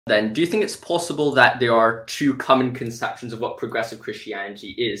Then, do you think it's possible that there are two common conceptions of what progressive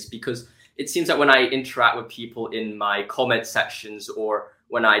Christianity is? Because it seems that when I interact with people in my comment sections or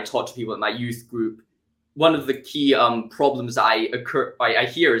when I talk to people in my youth group, one of the key problems I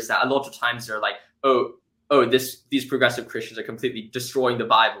hear is that a lot of times they're like, these progressive Christians are completely destroying the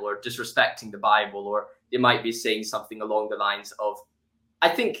Bible or disrespecting the Bible, or they might be saying something along the lines of, I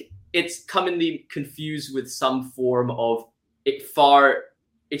think it's commonly confused with some form of far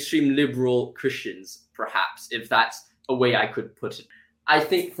extreme liberal Christians, perhaps, if that's a way I could put it. I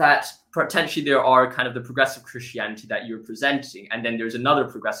think that potentially there are kind of the progressive Christianity that you're presenting, and then there's another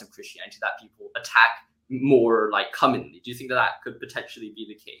progressive Christianity that people attack more like commonly. Do you think that that could potentially be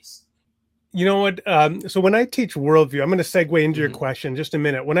the case? You know what? So when I teach worldview, I'm going to segue into your question in just a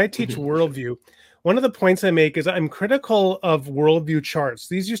minute. When I teach worldview, one of the points I make is I'm critical of worldview charts.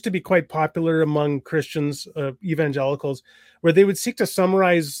 These used to be quite popular among Christians, evangelicals, where they would seek to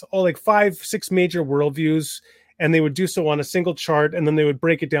summarize all like 5-6 major worldviews, and they would do so on a single chart, and then they would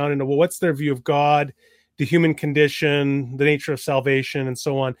break it down into, well, what's their view of God, the human condition, the nature of salvation, and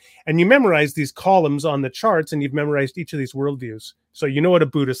so on. And you memorize these columns on the charts, and you've memorized each of these worldviews. So you know what a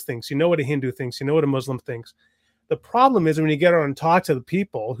Buddhist thinks, you know what a Hindu thinks, you know what a Muslim thinks. The problem is when you get out and talk to the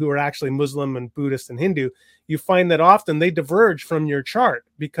people who are actually Muslim and Buddhist and Hindu, you find that often they diverge from your chart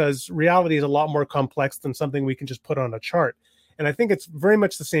because reality is a lot more complex than something we can just put on a chart. And I think it's very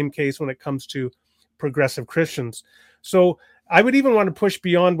much the same case when it comes to progressive Christians. So I would even want to push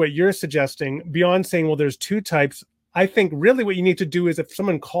beyond what you're suggesting, beyond saying, well, there's two types. I think really what you need to do is if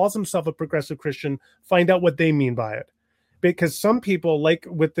someone calls himself a progressive Christian, find out what they mean by it. Because some people, like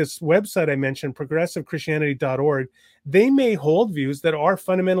with this website I mentioned, progressivechristianity.org, they may hold views that are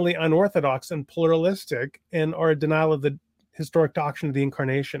fundamentally unorthodox and pluralistic and are a denial of the historic doctrine of the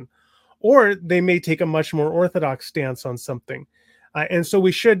incarnation. Or they may take a much more orthodox stance on something. And so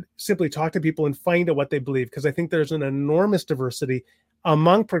we should simply talk to people and find out what they believe, because I think there's an enormous diversity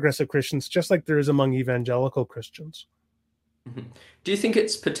among progressive Christians, just like there is among evangelical Christians. Do you think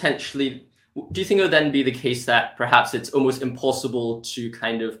it's potentially... Do you think it would then be the case that perhaps it's almost impossible to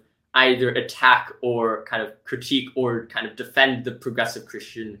kind of either attack or kind of critique or kind of defend the progressive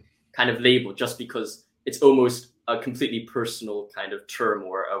Christian kind of label just because it's almost a completely personal kind of term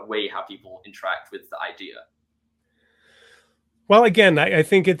or a way how people interact with the idea? Well, again, I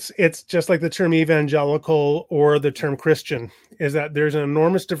think it's just like the term evangelical or the term Christian, is that there's an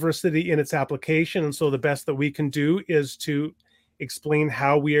enormous diversity in its application. And so the best that we can do is to explain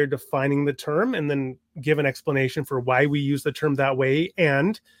how we are defining the term and then give an explanation for why we use the term that way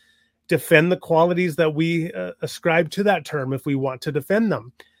and defend the qualities that we ascribe to that term if we want to defend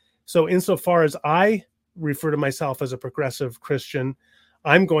them. So insofar as I refer to myself as a progressive Christian,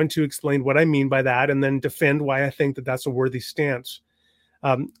 I'm going to explain what I mean by that and then defend why I think that that's a worthy stance.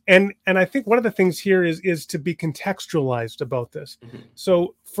 And I think one of the things here is to be contextualized about this.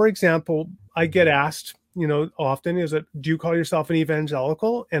 So, for example, I get asked, often, do you call yourself an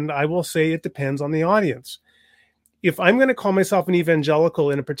evangelical? And I will say it depends on the audience. If I'm going to call myself an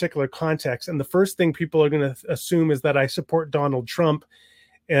evangelical in a particular context, and the first thing people are going to assume is that I support Donald Trump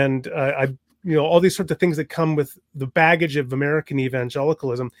and all these sorts of things that come with the baggage of American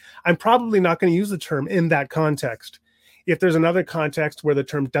evangelicalism, I'm probably not going to use the term in that context. If there's another context where the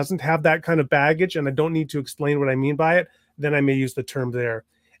term doesn't have that kind of baggage and I don't need to explain what I mean by it, then I may use the term there.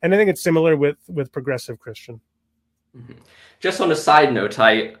 And I think it's similar with progressive Christian. Just on a side note,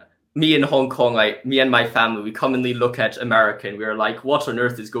 me in Hong Kong, me and my family, we commonly look at America and we're like, what on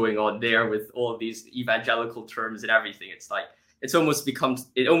earth is going on there with all these evangelical terms and everything? It's like, it almost comes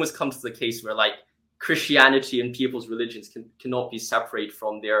to the case where like Christianity and people's religions cannot be separated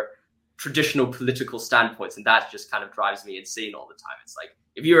from their traditional political standpoints. And that just kind of drives me insane all the time. It's like,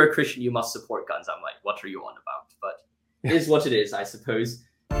 if you're a Christian, you must support guns. I'm like, what are you on about? But it is what it is, I suppose.